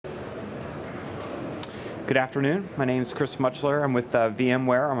Good afternoon. My name is Chris Mutchler. I'm with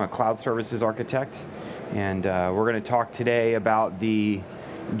VMware. I'm a cloud services architect, and we're going to talk today about the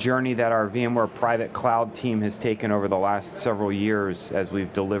journey that our VMware private cloud team has taken over the last several years as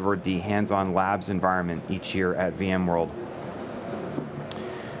we've delivered the hands-on labs environment each year at VMworld.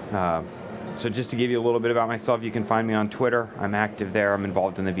 So just to give you a little bit about myself, you can find me on Twitter. I'm active there. I'm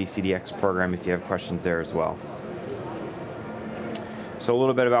involved in the VCDX program if you have questions there as well. So a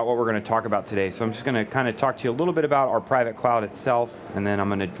little bit about what we're going to talk about today. So I'm just going to kind of talk to you a little bit about our private cloud itself, and then I'm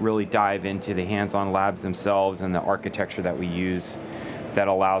going to really dive into the hands-on labs themselves and the architecture that we use that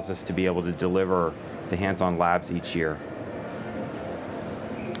allows us to be able to deliver the hands-on labs each year.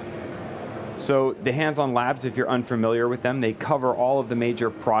 So the hands-on labs, if you're unfamiliar with them, they cover all of the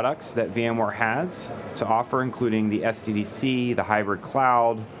major products that VMware has to offer, including the SDDC, the hybrid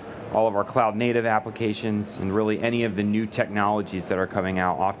cloud, all of our cloud-native applications, and really any of the new technologies that are coming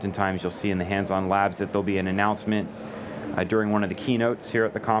out. Oftentimes you'll see in the hands-on labs that there'll be an announcement during one of the keynotes here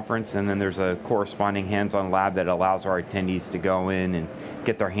at the conference, and then there's a corresponding hands-on lab that allows our attendees to go in and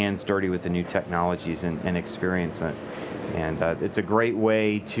get their hands dirty with the new technologies and experience it. And it's a great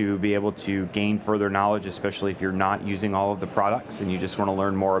way to be able to gain further knowledge, especially if you're not using all of the products and you just want to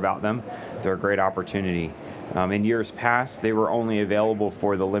learn more about them. They're a great opportunity. In years past, they were only available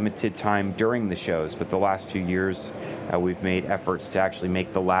for the limited time during the shows, but the last few years, we've made efforts to actually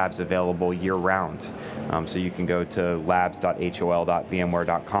make the labs available year-round. So you can go to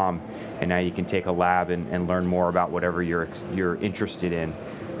labs.hol.vmware.com, and now you can take a lab and learn more about whatever you're interested in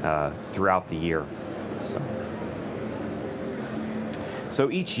throughout the year.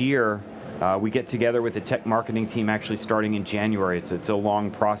 So each year, we get together with the tech marketing team actually starting in January. It's a long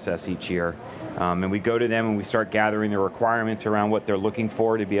process each year. And we go to them and we start gathering the requirements around what they're looking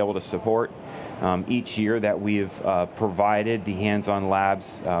for to be able to support. Each year that we've provided the hands-on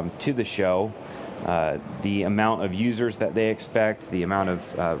labs to the show, the amount of users that they expect, the amount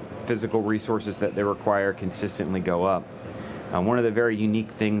of physical resources that they require consistently go up. One of the very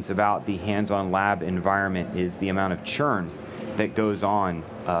unique things about the hands-on lab environment is the amount of churn that goes on,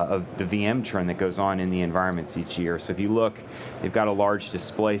 of the VM churn that goes on in the environments each year. So if you look, they've got a large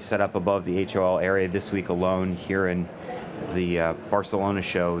display set up above the HOL area. This week alone here in the Barcelona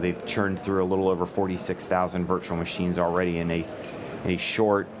show, they've churned through a little over 46,000 virtual machines already in a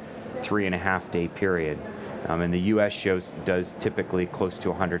short 3.5-day period. And the US show does typically close to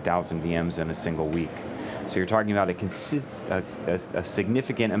 100,000 VMs in a single week. So you're talking about a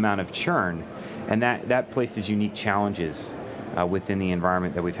significant amount of churn, and that places unique challenges within the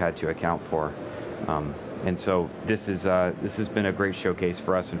environment that we've had to account for. And so this has been a great showcase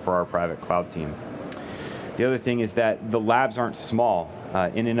for us and for our private cloud team. The other thing is that the labs aren't small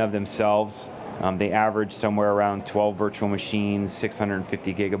in and of themselves. They average somewhere around 12 virtual machines,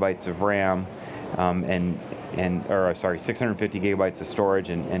 650 gigabytes of RAM, 650 gigabytes of storage,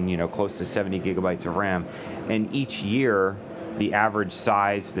 and close to 70 gigabytes of RAM. And each year, the average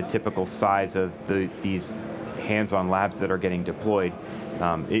size, the typical size of these hands-on labs that are getting deployed,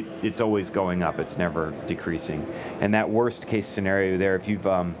 it's always going up. It's never decreasing. And that worst case scenario there, if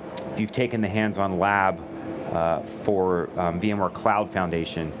you've taken the hands-on lab for VMware Cloud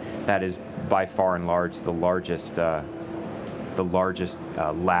Foundation, that is by far and large the largest lab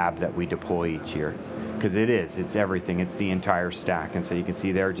that we deploy each year. Because it's everything, it's the entire stack. And so you can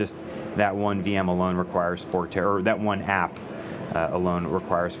see there, just that one VM alone requires that one app alone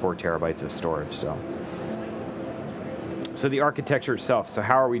requires 4 terabytes of storage. So the architecture itself, so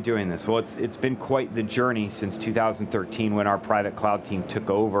how are we doing this? Well, it's been quite the journey since 2013 when our private cloud team took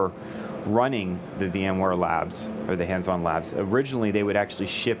over running the VMware labs, or the hands-on labs. Originally, they would actually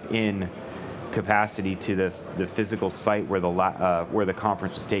ship in capacity to the physical site where the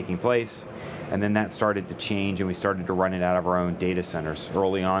conference was taking place, and then that started to change, and we started to run it out of our own data centers.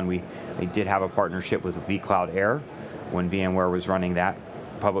 Early on, we did have a partnership with vCloud Air when VMware was running that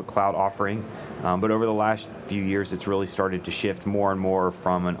public cloud offering, but over the last few years, it's really started to shift more and more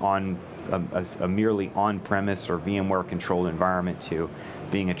from a merely on-premise or VMware-controlled environment to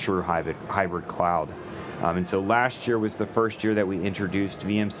being a true hybrid cloud. And so last year was the first year that we introduced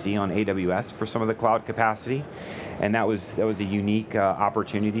VMC on AWS for some of the cloud capacity, and that was a unique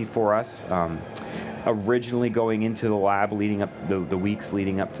opportunity for us. Originally going into the lab, leading up the weeks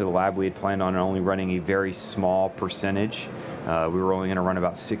leading up to the lab, we had planned on only running a very small percentage. We were only going to run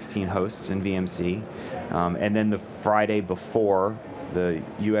about 16 hosts in VMC, and then the Friday before the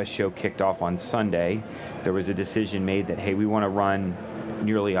US show kicked off on Sunday, there was a decision made that, hey, we want to run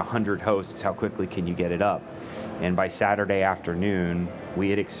nearly 100 hosts, how quickly can you get it up? And by Saturday afternoon, we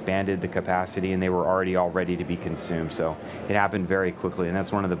had expanded the capacity and they were already all ready to be consumed. So it happened very quickly, and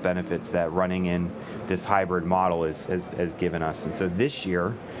that's one of the benefits that running in this hybrid model has given us. And so this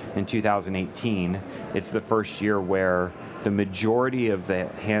year, in 2018, it's the first year where the majority of the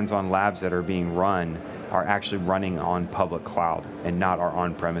hands-on labs that are being run are actually running on public cloud and not our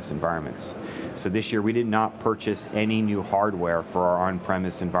on-premise environments. So this year we did not purchase any new hardware for our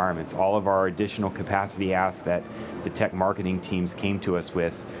on-premise environments. All of our additional capacity asks that the tech marketing teams came to us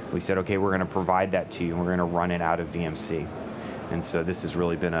with, we said, okay, we're going to provide that to you and we're going to run it out of VMC. And so this has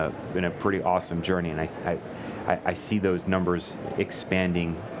really been a pretty awesome journey, and I see those numbers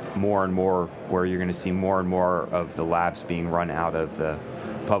expanding more and more, where you're going to see more and more of the labs being run out of the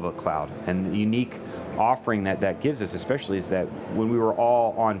public cloud. And the unique offering that gives us especially is that when we were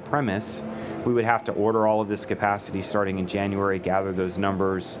all on premise, we would have to order all of this capacity starting in January, gather those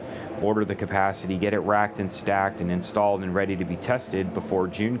numbers, order the capacity, get it racked and stacked and installed and ready to be tested before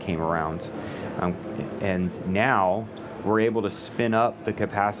June came around. And now we're able to spin up the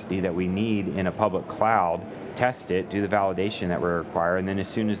capacity that we need in a public cloud, test it, do the validation that we require, and then as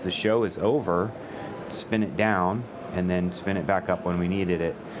soon as the show is over, spin it down and then spin it back up when we needed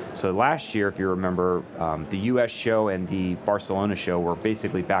it. So last year, if you remember, the US show and the Barcelona show were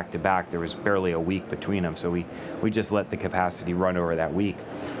basically back to back. There was barely a week between them, so we just let the capacity run over that week.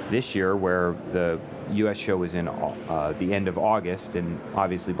 This year, where the US show was in the end of August, and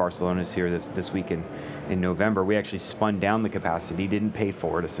obviously Barcelona's here this week in November, we actually spun down the capacity, didn't pay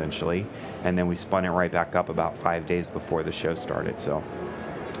for it essentially, and then we spun it right back up about 5 days before the show started. So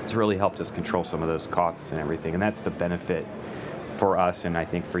it's really helped us control some of those costs and everything, and that's the benefit for us, and I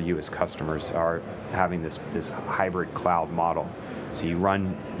think for you as customers, are having this hybrid cloud model. So you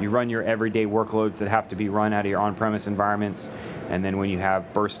run your everyday workloads that have to be run out of your on-premise environments, and then when you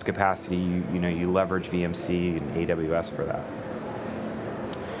have burst capacity, you leverage VMC and AWS for that.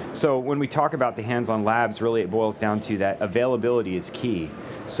 So when we talk about the hands-on labs, really it boils down to that availability is key.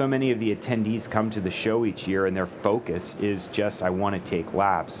 So many of the attendees come to the show each year and their focus is just, I want to take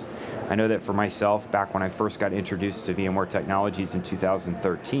labs. I know that for myself, back when I first got introduced to VMware Technologies in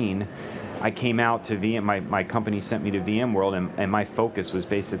 2013, I came out to my company sent me to VMworld, and my focus was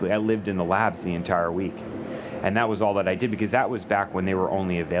basically, I lived in the labs the entire week. And that was all that I did, because that was back when they were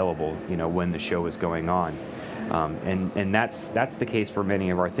only available, when the show was going on. And that's the case for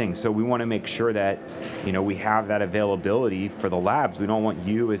many of our things. So we want to make sure that we have that availability for the labs. We don't want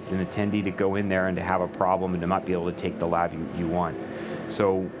you as an attendee to go in there and to have a problem and to not be able to take the lab you want.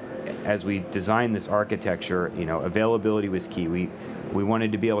 So as we designed this architecture, availability was key. We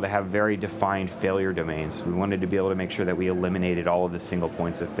wanted to be able to have very defined failure domains. We wanted to be able to make sure that we eliminated all of the single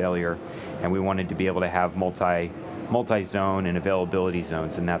points of failure, and we wanted to be able to have multi-zone and availability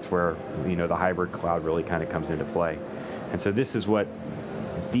zones, and that's where the hybrid cloud really kind of comes into play. And so this is what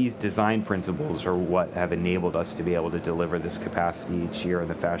these design principles are what have enabled us to be able to deliver this capacity each year in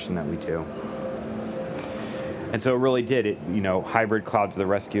the fashion that we do. And so it really did hybrid cloud to the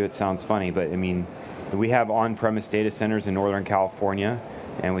rescue. It sounds funny, but I mean, we have on-premise data centers in Northern California,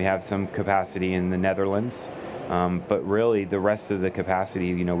 and we have some capacity in the Netherlands. But really, the rest of the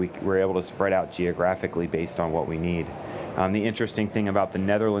capacity, we're able to spread out geographically based on what we need. The interesting thing about the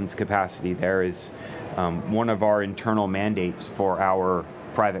Netherlands capacity there is one of our internal mandates for our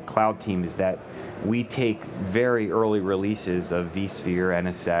private cloud team is that we take very early releases of vSphere,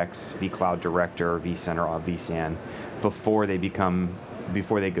 NSX, vCloud Director, vCenter, vSAN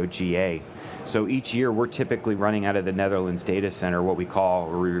before they go GA. So each year we're typically running out of the Netherlands data center what we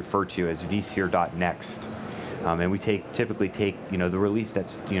refer to as vSphere.next. And we typically take the release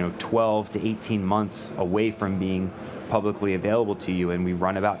that's 12 to 18 months away from being publicly available to you, and we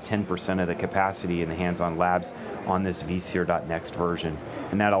run about 10% of the capacity in the hands-on labs on this vSphere.next version.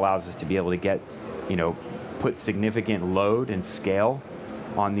 And that allows us to be able to get, put significant load and scale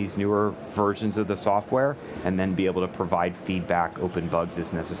on these newer versions of the software, and then be able to provide feedback, open bugs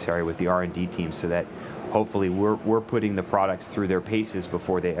as necessary with the R&D team, so that hopefully we're putting the products through their paces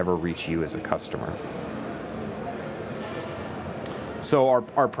before they ever reach you as a customer. So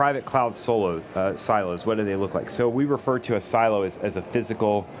our private cloud silos, what do they look like? So we refer to a silo as a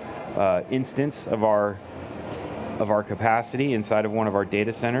physical instance of our capacity inside of one of our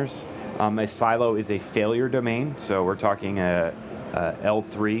data centers. A silo is a failure domain, so we're talking a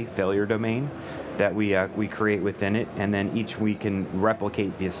L3 failure domain that we create within it, and then we can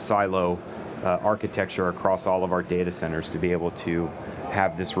replicate this silo architecture across all of our data centers to be able to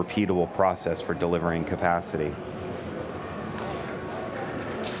have this repeatable process for delivering capacity.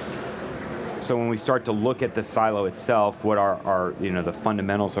 So when we start to look at the silo itself, what are the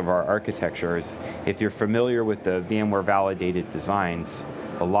fundamentals of our architecture is, if you're familiar with the VMware validated designs,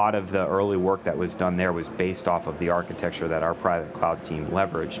 a lot of the early work that was done there was based off of the architecture that our private cloud team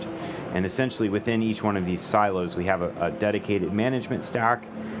leveraged. And essentially within each one of these silos, we have a dedicated management stack,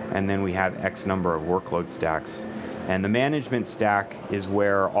 and then we have X number of workload stacks. And the management stack is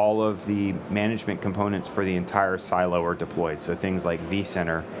where all of the management components for the entire silo are deployed. So things like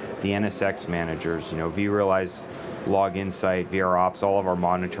vCenter, the NSX managers, vRealize, Log Insight, VROps, all of our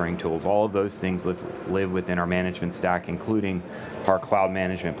monitoring tools, all of those things live within our management stack, including our cloud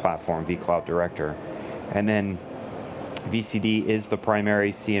management platform, vCloud Director. And then VCD is the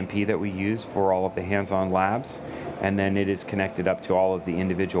primary CMP that we use for all of the hands-on labs, and then it is connected up to all of the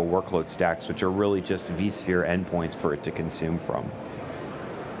individual workload stacks, which are really just vSphere endpoints for it to consume from.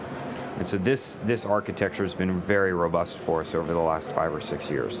 And so this architecture has been very robust for us over the last 5 or 6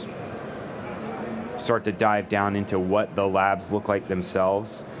 years. Start to dive down into what the labs look like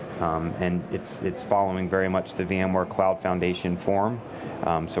themselves, and it's following very much the VMware Cloud Foundation form.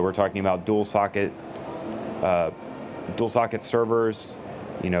 So we're talking about dual socket servers,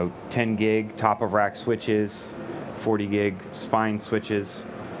 10 gig top of rack switches, 40 gig spine switches,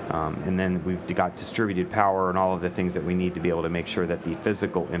 and then we've got distributed power and all of the things that we need to be able to make sure that the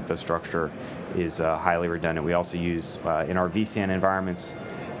physical infrastructure is highly redundant. We also use, in our vSAN environments,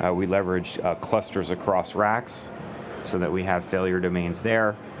 we leverage clusters across racks so that we have failure domains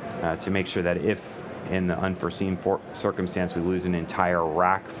there to make sure that if in the unforeseen circumstance we lose an entire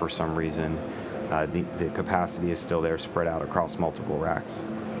rack for some reason, the capacity is still there, spread out across multiple racks.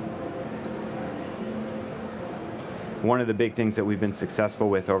 One of the big things that we've been successful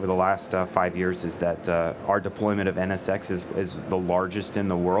with over the last 5 years is that our deployment of NSX is the largest in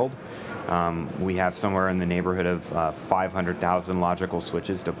the world. We have somewhere in the neighborhood of 500,000 logical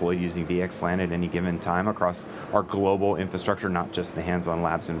switches deployed using VXLAN at any given time across our global infrastructure, not just the hands-on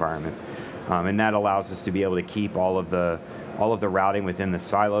labs environment. And that allows us to be able to keep all of the routing within the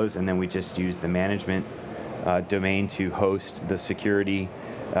silos, and then we just use the management domain to host the security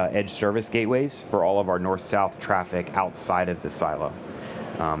edge service gateways for all of our north-south traffic outside of the silo.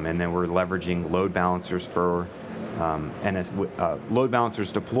 And then we're leveraging load balancers for load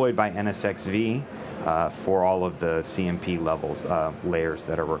balancers deployed by NSXV for all of the CMP levels, layers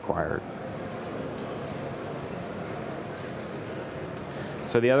that are required.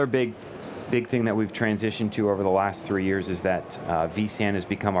 So the other big thing that we've transitioned to over the last 3 years is that vSAN has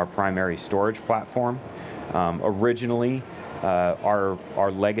become our primary storage platform. Originally,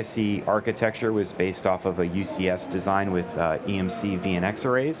 our legacy architecture was based off of a UCS design with EMC VNX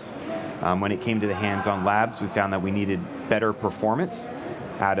arrays. When it came to the hands-on labs, we found that we needed better performance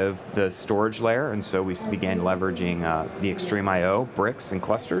out of the storage layer, and so we began leveraging the Extreme IO bricks and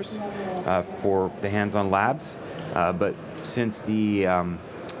clusters for the hands-on labs. But since the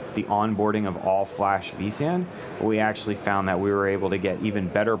onboarding of all-flash vSAN, we actually found that we were able to get even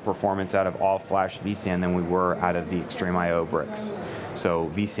better performance out of all-flash vSAN than we were out of the Extreme IO bricks.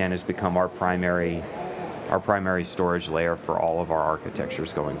 So vSAN has become our primary storage layer for all of our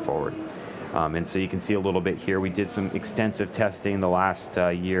architectures going forward. And so you can see a little bit here, we did some extensive testing the last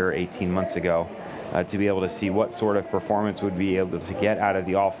year, 18 months ago, to be able to see what sort of performance we'd be able to get out of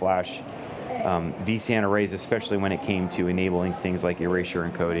the all-flash vSAN arrays, especially when it came to enabling things like erasure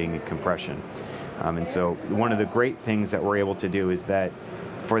encoding and compression. And so one of the great things that we're able to do is that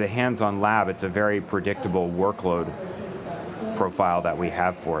for the hands-on lab, it's a very predictable workload profile that we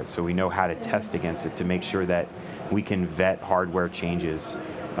have for it. So we know how to test against it to make sure that we can vet hardware changes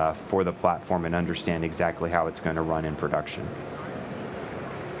for the platform and understand exactly how it's going to run in production.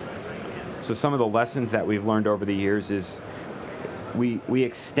 So some of the lessons that we've learned over the years is we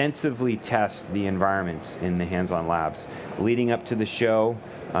extensively test the environments in the hands-on labs. Leading up to the show,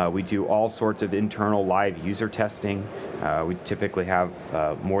 we do all sorts of internal live user testing. We typically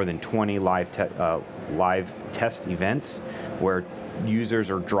have more than 20 live test events where users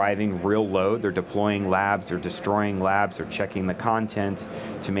are driving real load, they're deploying labs, they're destroying labs, they're checking the content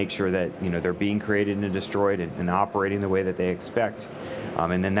to make sure that they're being created and destroyed and operating the way that they expect.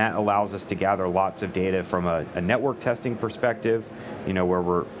 And then that allows us to gather lots of data from a network testing perspective, where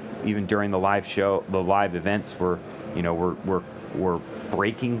we're, even during the live show, the live events, we're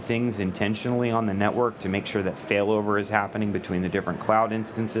breaking things intentionally on the network to make sure that failover is happening between the different cloud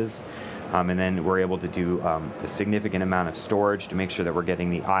instances. And then we're able to do a significant amount of storage to make sure that we're getting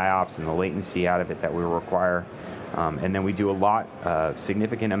the IOPS and the latency out of it that we require. And then we do a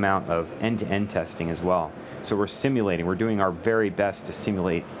significant amount of end-to-end testing as well. So we're doing our very best to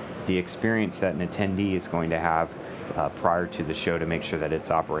simulate the experience that an attendee is going to have prior to the show to make sure that it's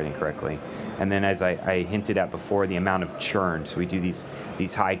operating correctly. And then, as I hinted at before, the amount of churn. So we do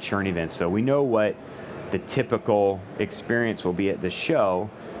these high churn events. So we know what the typical experience will be at the show,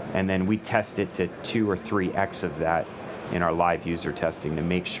 and then we test it to 2 or 3x of that in our live user testing to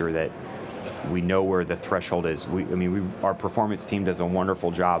make sure that we know where the threshold is. Our performance team does a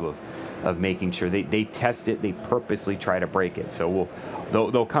wonderful job of making sure they test it. They purposely try to break it. So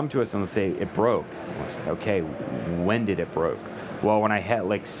they'll come to us and they'll say it broke. We'll say, okay, when did it broke? Well, when I hit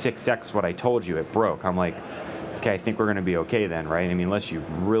like 6x what I told you, it broke. I'm like, okay, I think we're going to be okay then, right? I mean, unless you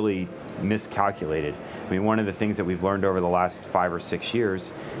really miscalculated. I mean, one of the things that we've learned over the last 5 or 6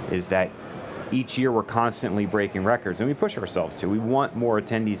 years is that each year we're constantly breaking records, and we push ourselves to. We want more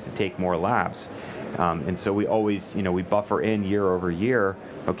attendees to take more labs. And so we always, we buffer in year over year.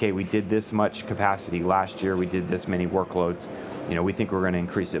 Okay, we did this much capacity last year, we did this many workloads. We think we're going to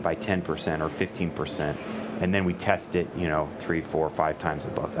increase it by 10% or 15%. And then we test it, 3, 4, 5 times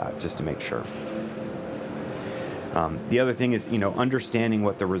above that, just to make sure. The other thing is, understanding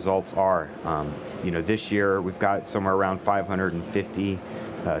what the results are. This year we've got somewhere around 550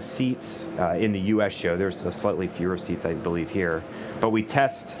 seats in the U.S. show. There's a slightly fewer seats, I believe, here. But we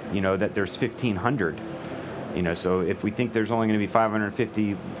test, that there's 1,500. So if we think there's only going to be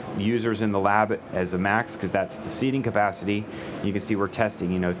 550 users in the lab as a max, because that's the seating capacity, you can see we're testing,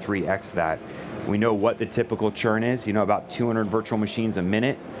 3x that. We know what the typical churn is, about 200 virtual machines a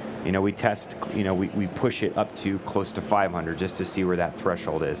minute. We test, we push it up to close to 500 just to see where that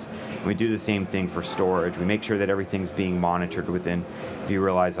threshold is. And we do the same thing for storage. We make sure that everything's being monitored within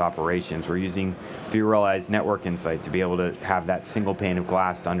vRealize operations. We're using vRealize Network Insight to be able to have that single pane of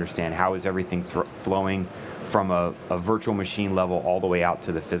glass to understand how is everything flowing from a virtual machine level all the way out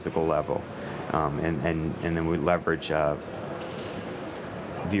to the physical level. And then we leverage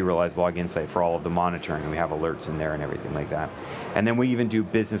vRealize Log Insight for all of the monitoring, and we have alerts in there and everything like that. And then we even do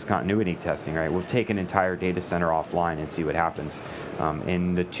business continuity testing, right? We'll take an entire data center offline and see what happens.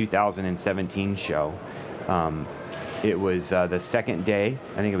 In the 2017 show, it was the second day,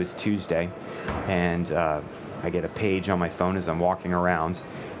 I think it was Tuesday, and I get a page on my phone as I'm walking around,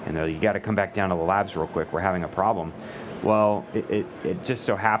 and they're like, you got to come back down to the labs real quick, we're having a problem. Well, it just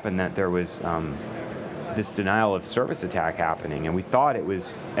so happened that there was this denial of service attack happening, and we thought it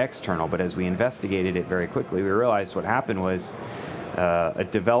was external, but as we investigated it very quickly, we realized what happened was a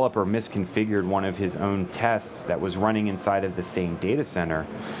developer misconfigured one of his own tests that was running inside of the same data center,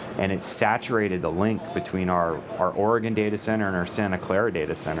 and it saturated the link between our Oregon data center and our Santa Clara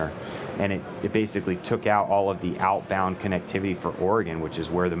data center, and it basically took out all of the outbound connectivity for Oregon, which is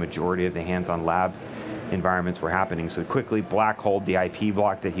where the majority of the hands-on labs environments were happening. So it quickly black holed the IP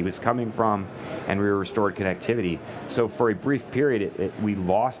block that he was coming from, and we restored connectivity. So for a brief period, we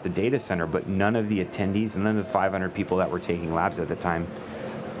lost the data center, but none of the attendees, none of the 500 people that were taking labs at the time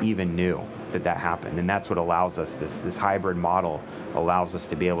even knew that happened. And that's what allows us, this hybrid model allows us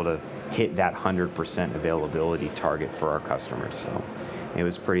to be able to hit that 100% availability target for our customers. So it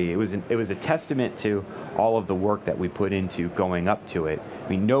was a testament to all of the work that we put into going up to it. I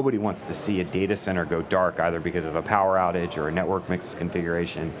mean, nobody wants to see a data center go dark either because of a power outage or a network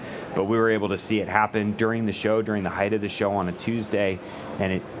misconfiguration, but we were able to see it happen during the show, during the height of the show on a Tuesday,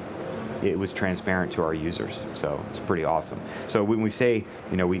 and it was transparent to our users, so it's pretty awesome. So when we say,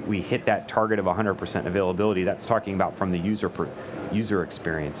 we hit that target of 100% availability, that's talking about from the user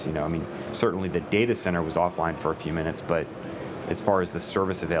experience. I mean, certainly the data center was offline for a few minutes, but as far as the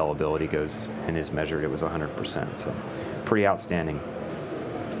service availability goes and is measured, it was 100%, so pretty outstanding.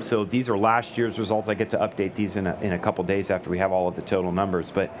 So these are last year's results. I get to update these in a couple days after we have all of the total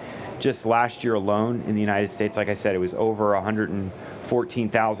numbers, but just last year alone in the United States, like I said, it was over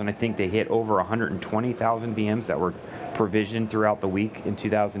 114,000. I think they hit over 120,000 VMs that were provisioned throughout the week in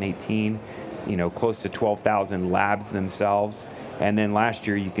 2018, close to 12,000 labs themselves. And then last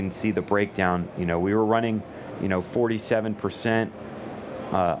year, you can see the breakdown. We were running 47%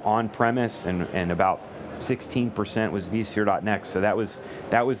 on-premise and about 16% was vSphere.next. So that was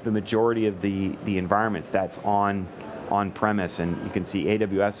the majority of the environments that's on-premise. And you can see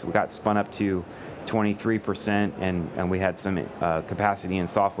AWS, we got spun up to 23%, and we had some capacity in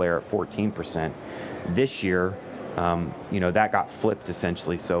SoftLayer at 14%. This year, that got flipped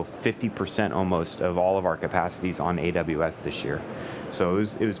essentially. So 50% almost of all of our capacities on AWS this year. So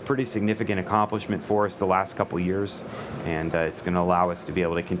it was pretty significant accomplishment for us the last couple years, and it's going to allow us to be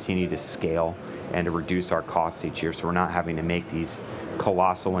able to continue to scale and to reduce our costs each year. So we're not having to make these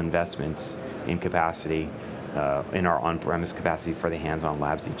colossal investments in capacity, in our on-premise capacity for the hands-on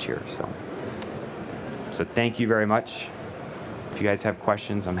labs each year. So thank you very much. If you guys have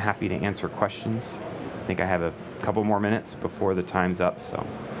questions, I'm happy to answer questions. I think I have a couple more minutes before the time's up. So